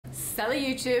Salut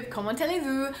YouTube, comment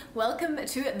allez-vous? Welcome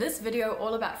to this video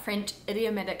all about French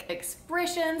idiomatic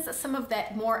expressions, some of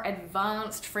that more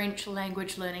advanced French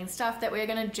language learning stuff that we're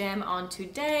going to jam on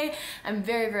today. I'm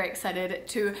very excited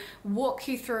to walk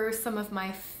you through some of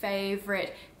my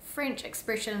favorite French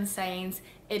expressions, sayings,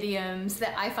 idioms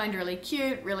that I find really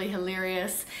cute, really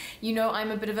hilarious. You know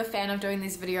I'm a bit of a fan of doing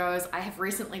these videos. I have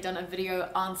recently done a video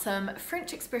on some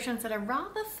French expressions that are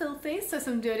rather filthy, so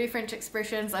some dirty French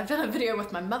expressions. I've done a video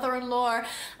with my mother-in-law.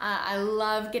 I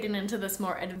love getting into this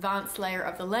more advanced layer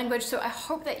of the language, so I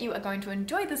hope that you are going to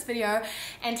enjoy this video.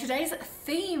 And today's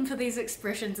theme for these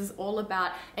expressions is all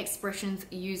about expressions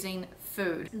using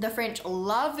food. The French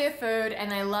love their food and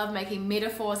they love making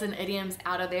metaphors and idioms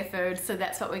out of their food, so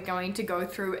that's what we're going to go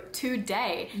through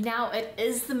today. Now it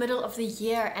is the middle of the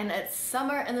year and it's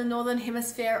summer in the northern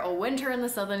hemisphere or winter in the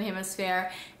southern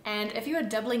hemisphere, and if you are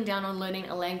doubling down on learning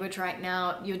a language right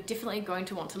now, you're definitely going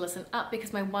to want to listen up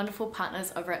because my wonderful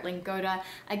partners over at Lingoda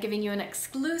are giving you an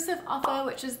exclusive offer,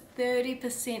 which is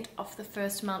 30% off the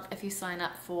first month if you sign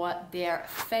up for their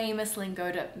famous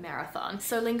Lingoda marathon.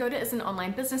 So Lingoda is an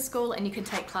online business school and you can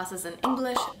take classes in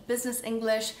English, business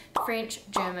English, French,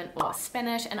 German or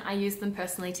Spanish, and I use them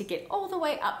personally to get all the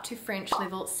way up to French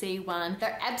level C1.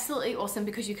 They're absolutely awesome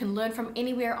because you can learn from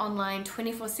anywhere online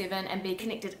 24/7 and be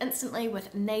connected instantly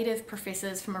with native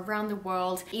professors from around the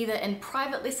world, either in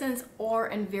private lessons or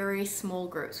in very small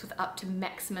groups with up to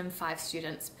maximum 5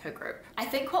 students per group. I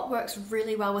think what works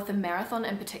really well with the marathon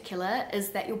in particular is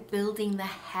that you're building the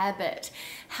habit.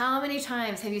 How many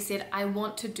times have you said, I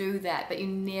want to do that, but you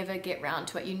never get round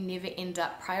to it? You never end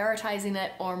up prioritizing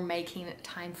it or making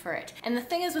time for it. And the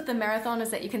thing is with the marathon is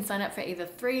that you can sign up for either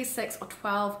 3, 6 or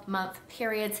 12 month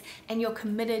periods, and you're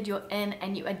committed, you're in,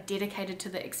 and you are dedicated to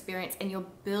the experience, and you're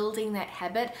building that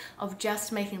habit of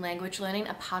just making language learning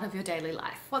a part of your daily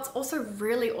life. What's also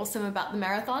really awesome about the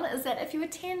marathon is that if you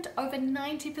attend over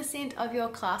 90% of your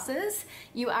classes,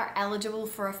 you are eligible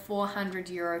for a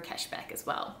 €400 cashback as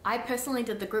well. I personally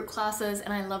did the group classes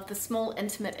and I love the small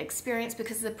intimate experience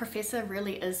because the professor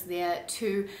really is there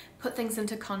to put things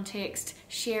into context,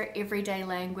 share everyday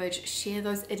language, share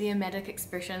those idiomatic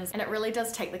expressions, and it really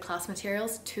does take the class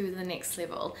materials to the next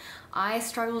level. I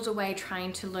struggled away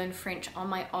trying to learn French on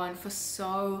my own for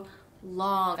so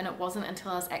long, and it wasn't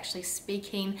until I was actually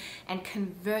speaking and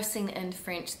conversing in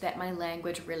French that my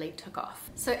language really took off.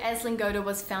 So as Lingoda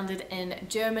was founded in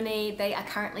Germany, they are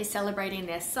currently celebrating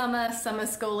their summer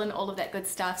school and all of that good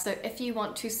stuff. So if you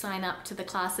want to sign up to the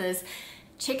classes,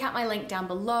 check out my link down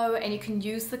below and you can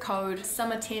use the code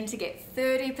SUMMER10 to get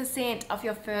 30% off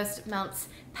your first month's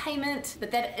payment,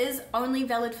 but that is only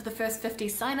valid for the first 50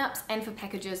 signups and for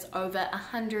packages over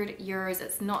 €100.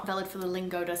 It's not valid for the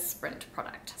Lingoda Sprint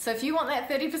product. So if you want that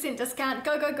 30% discount,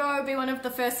 go, be one of the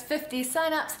first 50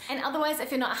 signups. And otherwise,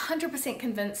 if you're not 100%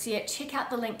 convinced yet, check out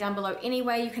the link down below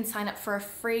anyway. You can sign up for a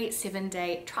free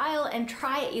 7-day trial and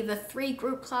try either 3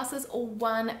 group classes or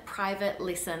 1 private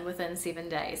lesson within 7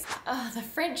 days. Oh, the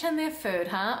French and their food,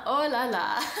 huh? Oh la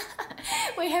la.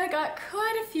 We have got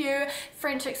quite a few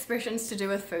French expressions to do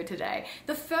with food today.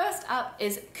 The first up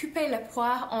is couper la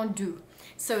poire en deux.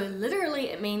 So literally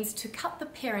it means to cut the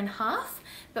pear in half,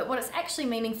 but what it's actually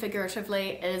meaning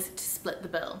figuratively is to split the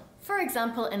bill. For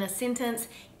example, in a sentence,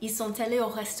 ils sont allés au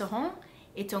restaurant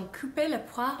et ont coupé la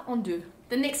poire en deux.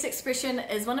 The next expression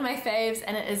is one of my faves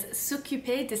and it is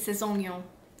s'occuper de ses oignons.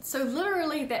 So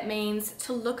literally that means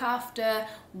to look after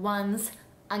one's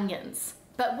onions.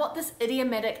 But what this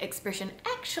idiomatic expression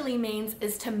actually means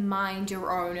is to mind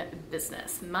your own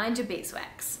business, mind your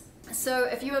beeswax. So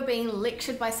if you are being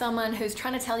lectured by someone who's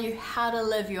trying to tell you how to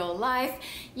live your life,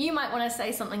 you might want to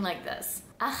say something like this.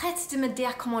 Arrête de me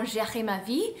dire comment gérer ma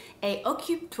vie et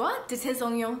occupe-toi de tes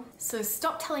oignons. So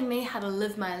stop telling me how to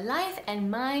live my life and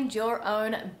mind your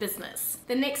own business.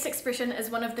 The next expression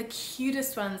is one of the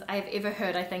cutest ones I've ever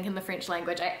heard, I think, in the French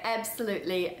language. I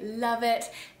absolutely love it,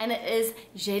 and it is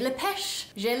j'ai la pêche.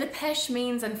 J'ai la pêche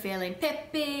means I'm feeling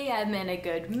peppy, I'm in a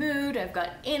good mood, I've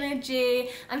got energy,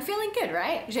 I'm feeling good,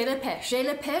 right? J'ai la pêche. J'ai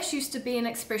la pêche used to be an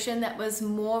expression that was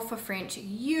more for French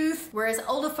youth, whereas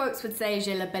older folks would say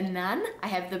j'ai la banane.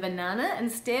 I have the banana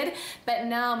instead, but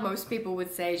now most people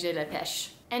would say j'ai la pêche.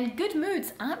 And good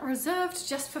moods aren't reserved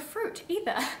just for fruit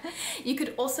either. You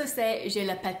could also say j'ai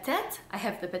la patate, I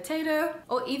have the potato,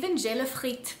 or even j'ai la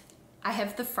frite, I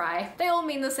have the fry. They all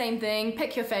mean the same thing.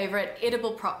 Pick your favorite.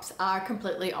 Edible props are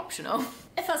completely optional.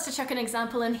 If I was to chuck an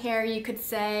example in here, you could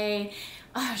say,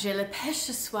 oh, j'ai la pêche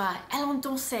ce soir, allons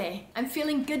danser. I'm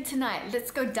feeling good tonight,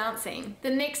 let's go dancing. The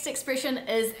next expression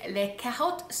is les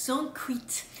carottes sont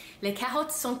cuites. Les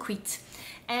carottes sont cuites.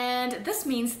 And this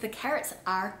means the carrots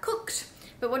are cooked.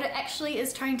 But what it actually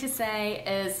is trying to say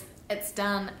is it's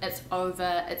done, it's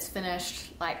over, it's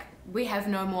finished, like we have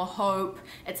no more hope,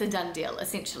 it's a done deal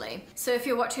essentially. So if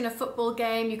you're watching a football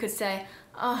game, you could say,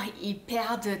 oh, ils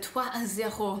perdent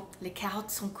 3-0, les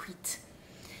carottes sont cuites.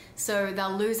 So they're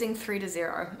losing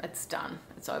 3-0, it's done,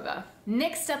 it's over.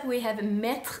 Next up we have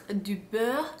mettre du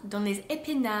beurre dans les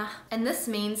épinards, and this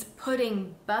means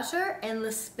putting butter in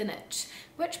the spinach,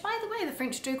 which by the way the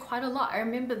French do quite a lot. I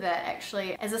remember that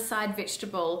actually as a side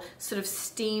vegetable, sort of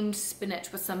steamed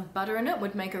spinach with some butter in it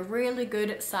would make a really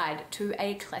good side to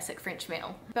a classic French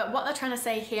meal. But what they're trying to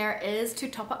say here is to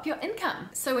top up your income.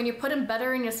 So when you put in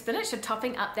butter in your spinach, you're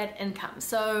topping up that income.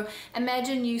 So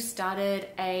imagine you started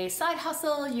a side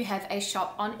hustle, you have a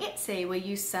shop on Etsy where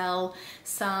you sell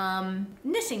some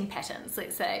knitting patterns,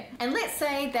 let's say. And let's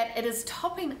say that it is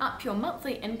topping up your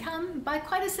monthly income by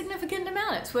quite a significant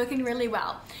amount. It's working really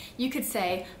well. You could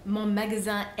say, mon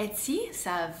magasin Etsy,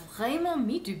 ça a vraiment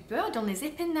mis du beurre dans les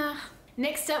épinards.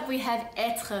 Next up we have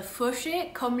être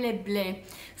fauché comme les blés.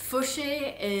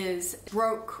 Fauché is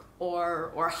broke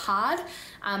or hard,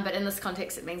 but in this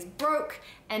context it means broke,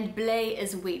 and blé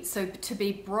is wheat, so to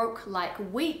be broke like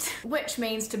wheat, which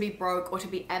means to be broke or to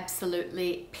be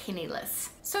absolutely penniless.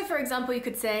 So for example, you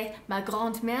could say, ma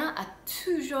grand-mère a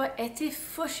toujours été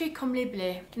fauchée comme les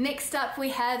blés. Next up we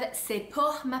have c'est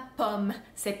pour ma pomme.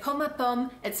 C'est pour ma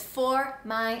pomme, it's for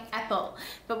my apple.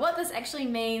 But what this actually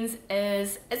means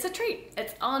is it's a treat,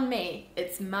 it's on me,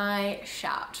 it's my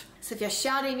shout. So if you're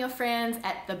shouting your friends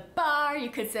at the bar, you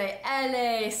could say,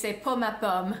 allez, c'est pour ma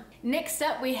pomme. Next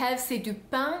up we have c'est du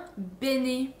pain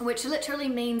béni, which literally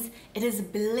means it is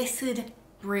blessed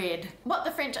bread. What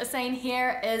the French are saying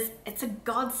here is it's a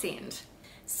godsend.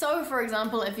 So for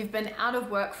example, if you've been out of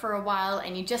work for a while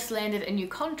and you just landed a new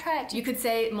contract, you could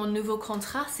say mon nouveau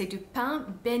contrat c'est du pain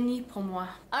béni pour moi.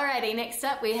 Alrighty, next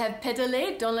up we have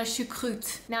pédaler dans la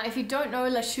choucroute. Now if you don't know,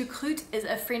 la choucroute is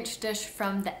a French dish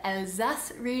from the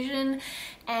Alsace region,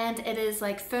 and it is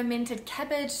like fermented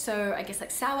cabbage, so I guess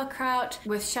like sauerkraut,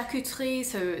 with charcuterie,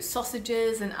 so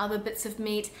sausages and other bits of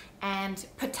meat, and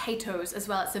potatoes as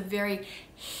well. It's a very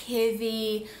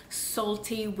heavy,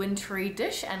 salty, wintry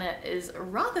dish, and it is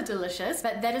rather delicious,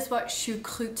 but that is what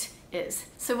choucroute is.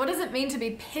 So what does it mean to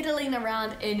be pedaling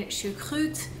around in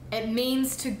choucroute? It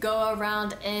means to go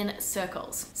around in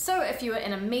circles. So if you were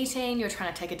in a meeting, you're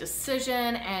trying to take a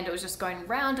decision and it was just going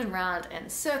round and round in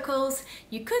circles,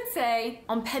 you could say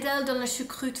on pédale dans la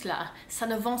choucroute là, ça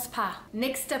n'avance pas.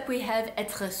 Next up we have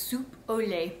être soupe au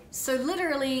lait. So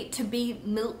literally to be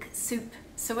milk soup.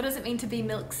 So what does it mean to be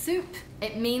milk soup?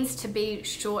 It means to be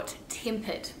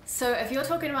short-tempered. So if you're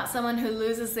talking about someone who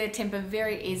loses their temper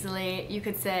very easily, you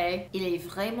could say, il est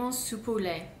vraiment soupe au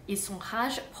lait. Il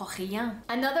s'enrage pour rien.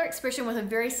 Another expression with a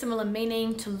very similar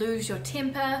meaning to lose your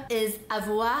temper is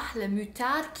avoir la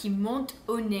moutarde qui monte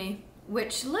au nez,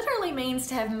 which literally means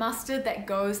to have mustard that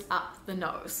goes up the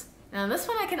nose. Now this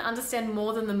one I can understand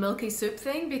more than the milky soup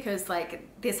thing, because like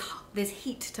there's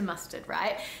heat to mustard,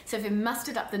 right? So if you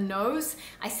mustard up the nose,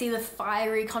 I see the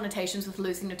fiery connotations with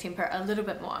losing your temper a little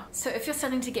bit more. So if you're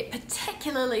starting to get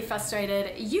particularly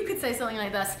frustrated, you could say something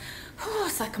like this. Oh,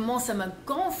 ça commence à me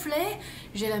gonfler,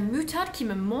 j'ai la moutarde qui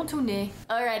me monte au nez.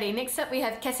 Alrighty, next up we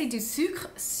have casser du sucre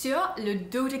sur le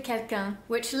dos de quelqu'un,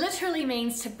 which literally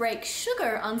means to break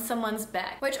sugar on someone's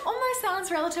back, which almost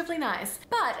sounds relatively nice,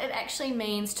 but it actually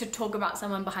means to talk about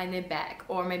someone behind their back,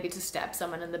 or maybe to stab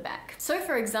someone in the back. So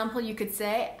for example, you could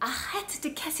say, arrête de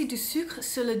casser du sucre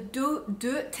sur le dos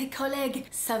de tes collègues,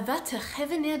 ça va te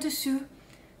revenir dessus.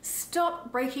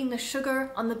 Stop breaking the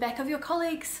sugar on the back of your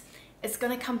colleagues. It's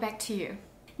gonna come back to you.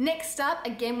 Next up,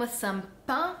 again with some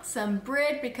pain, some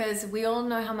bread, because we all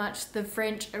know how much the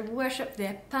French worship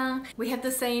their pain. We have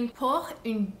the saying, pour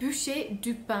une bouchée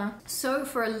du pain. So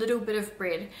for a little bit of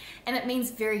bread. And it means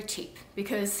very cheap,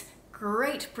 because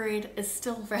great bread is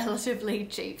still relatively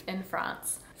cheap in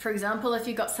France. For example, if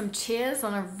you got some chairs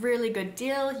on a really good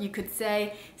deal, you could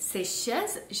say, ces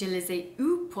chaises, je les ai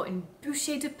eues pour une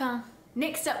bouchée de pain.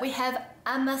 Next up we have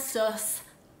à ma sauce.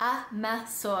 À ma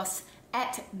sauce,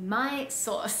 at my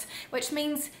sauce, which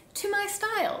means to my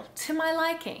style, to my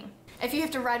liking. If you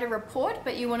have to write a report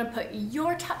but you want to put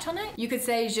your touch on it, you could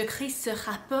say j'écris ce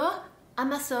rapport à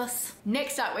ma sauce.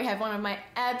 Next up we have one of my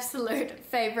absolute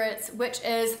favorites, which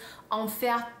is en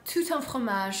faire tout un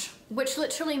fromage, which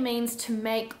literally means to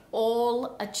make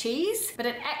all a cheese, but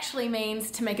it actually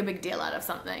means to make a big deal out of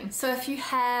something. So if you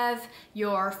have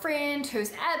your friend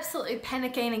who's absolutely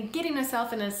panicking and getting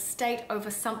herself in a state over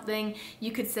something,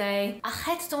 you could say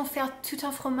arrête d'en faire tout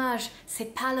un fromage,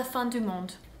 c'est pas la fin du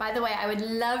monde. By the way, I would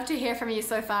love to hear from you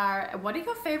so far. What are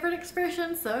your favorite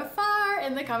expressions so far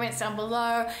in the comments down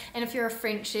below? And if you're a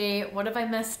Frenchie, what have I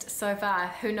missed so far?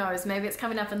 Who knows? Maybe it's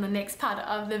coming up in the next part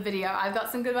of the video. I've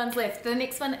got some good ones left. The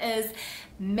next one is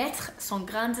mettre son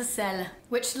grain de sel,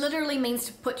 which literally means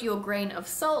to put your grain of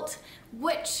salt,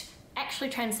 which actually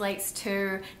translates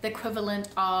to the equivalent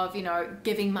of, you know,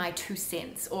 giving my 2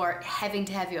 cents or having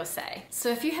to have your say. So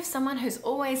if you have someone who's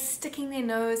always sticking their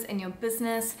nose in your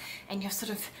business and you're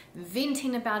sort of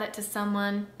venting about it to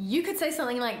someone, you could say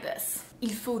something like this. Il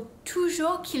faut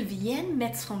toujours qu'il vienne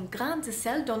mettre son grain de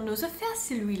sel dans nos affaires,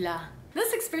 celui-là.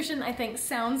 This expression I think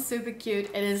sounds super cute.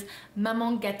 It is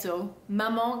maman gâteau,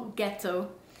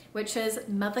 which is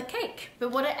mother cake.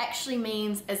 But what it actually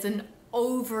means is an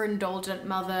overindulgent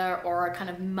mother or a kind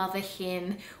of mother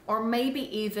hen, or maybe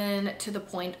even to the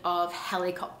point of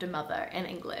helicopter mother in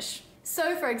English.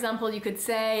 So for example, you could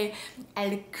say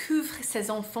elle couvre ses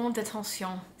enfants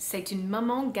d'attention. C'est une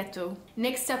maman gâteau.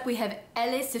 Next up we have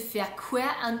aller se faire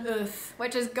cuire un œuf,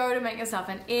 which is go to make yourself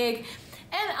an egg.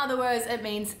 In other words, it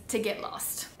means to get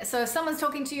lost. So if someone's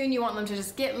talking to you and you want them to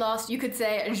just get lost, you could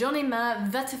say j'en ai marre,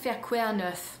 va te faire cuire un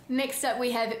œuf. Next up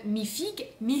we have mi-figue,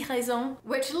 mi-raisin,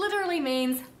 which literally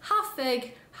means half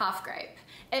fig, half grape.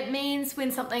 It means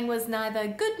when something was neither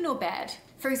good nor bad.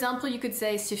 For example, you could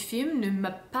say ce film ne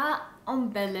m'a pas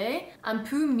emballé, un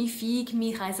peu mi-figue,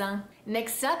 mi-raisin.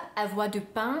 Next up, avoir du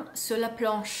pain sur la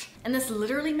planche. And this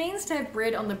literally means to have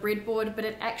bread on the breadboard, but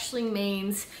it actually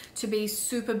means to be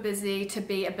super busy, to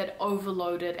be a bit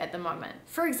overloaded at the moment.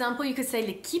 For example, you could say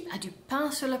l'équipe a du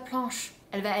pain sur la planche.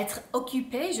 Elle va être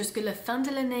occupée jusqu'à la fin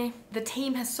de l'année. The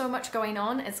team has so much going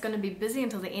on, it's going to be busy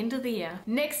until the end of the year.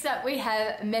 Next up we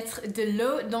have mettre de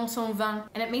l'eau dans son vin,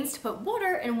 and it means to put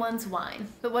water in one's wine.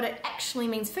 But what it actually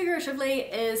means figuratively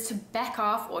is to back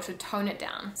off or to tone it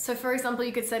down. So for example,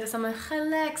 you could say to someone,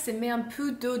 relax et mets un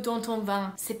peu d'eau dans ton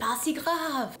vin. C'est pas si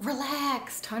grave.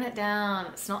 Relax, tone it down.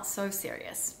 It's not so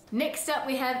serious. Next up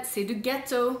we have c'est du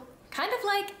gâteau. Kind of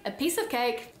like a piece of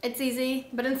cake. It's easy,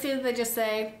 but instead they just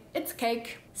say, it's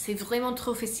cake. C'est vraiment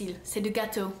trop facile. C'est du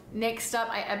gâteau. Next up,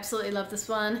 I absolutely love this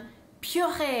one.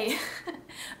 Purée.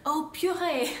 Oh,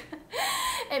 purée.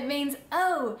 It means,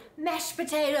 oh, mashed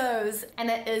potatoes. And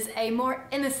it is a more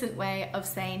innocent way of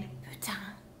saying putain,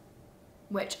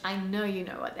 which I know you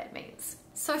know what that means.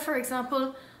 So for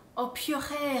example, oh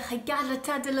purée, regarde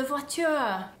l'état de la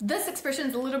voiture. This expression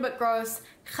is a little bit gross.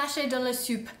 Cracher dans la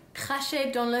soupe.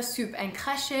 Cracher dans la soupe. And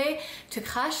cracher, to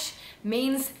crash,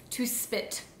 means to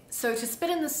spit. So to spit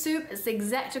in the soup is the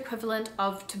exact equivalent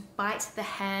of to bite the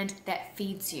hand that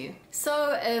feeds you.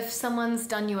 So if someone's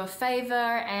done you a favor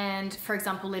and, for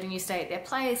example, letting you stay at their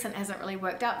place and it hasn't really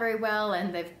worked out very well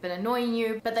and they've been annoying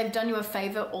you, but they've done you a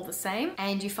favor all the same,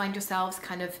 and you find yourselves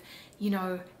kind of, you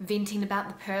know, venting about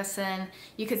the person,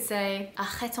 you could say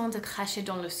arrêtons de cracher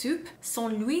dans la soupe, sans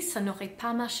lui ça n'aurait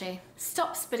pas marché.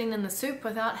 Stop spitting in the soup,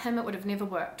 without him it would have never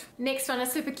worked. Next one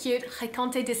is super cute,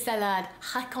 raconter des salades.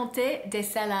 Raconter des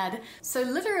salades. So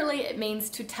literally it means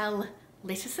to tell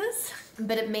lettuces,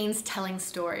 but it means telling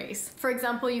stories. For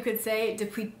example, you could say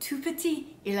depuis tout petit,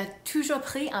 il a toujours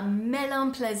pris un malin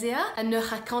plaisir à ne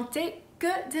raconter que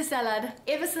des salades.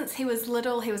 Ever since he was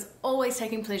little, he was always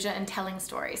taking pleasure in telling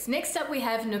stories. Next up we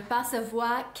have ne pas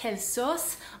savoir quelle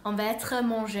sauce on va être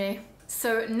mangé.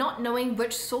 So not knowing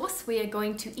which sauce we are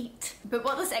going to eat. But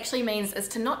what this actually means is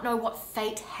to not know what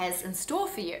fate has in store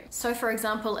for you. So for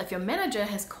example, if your manager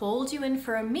has called you in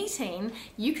for a meeting,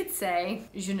 you could say,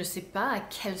 je ne sais pas à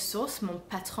quelle sauce mon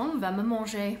patron va me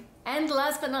manger. And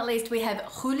last but not least, we have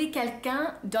rouler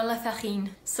quelqu'un dans la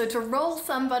farine. So to roll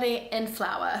somebody in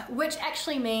flour, which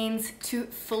actually means to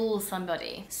fool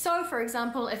somebody. So for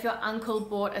example, if your uncle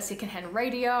bought a secondhand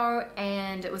radio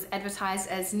and it was advertised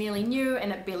as nearly new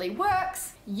and it barely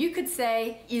works, you could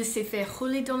say, il s'est fait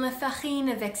rouler dans la farine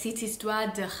avec cette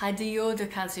histoire de radio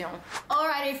d'occasion.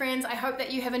 Alrighty friends, I hope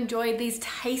that you have enjoyed these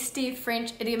tasty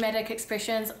French idiomatic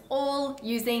expressions, all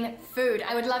using food.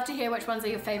 I would love to hear which ones are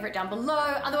your favorite down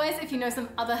below. Otherwise, if you know some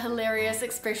other hilarious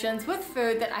expressions with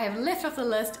food that I have left off the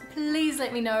list, please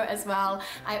let me know as well.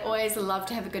 I always love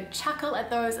to have a good chuckle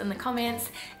at those in the comments.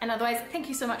 And otherwise, thank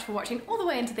you so much for watching all the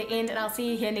way into the end, and I'll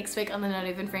see you here next week on the Not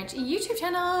Even French YouTube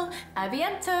channel. A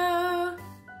bientôt!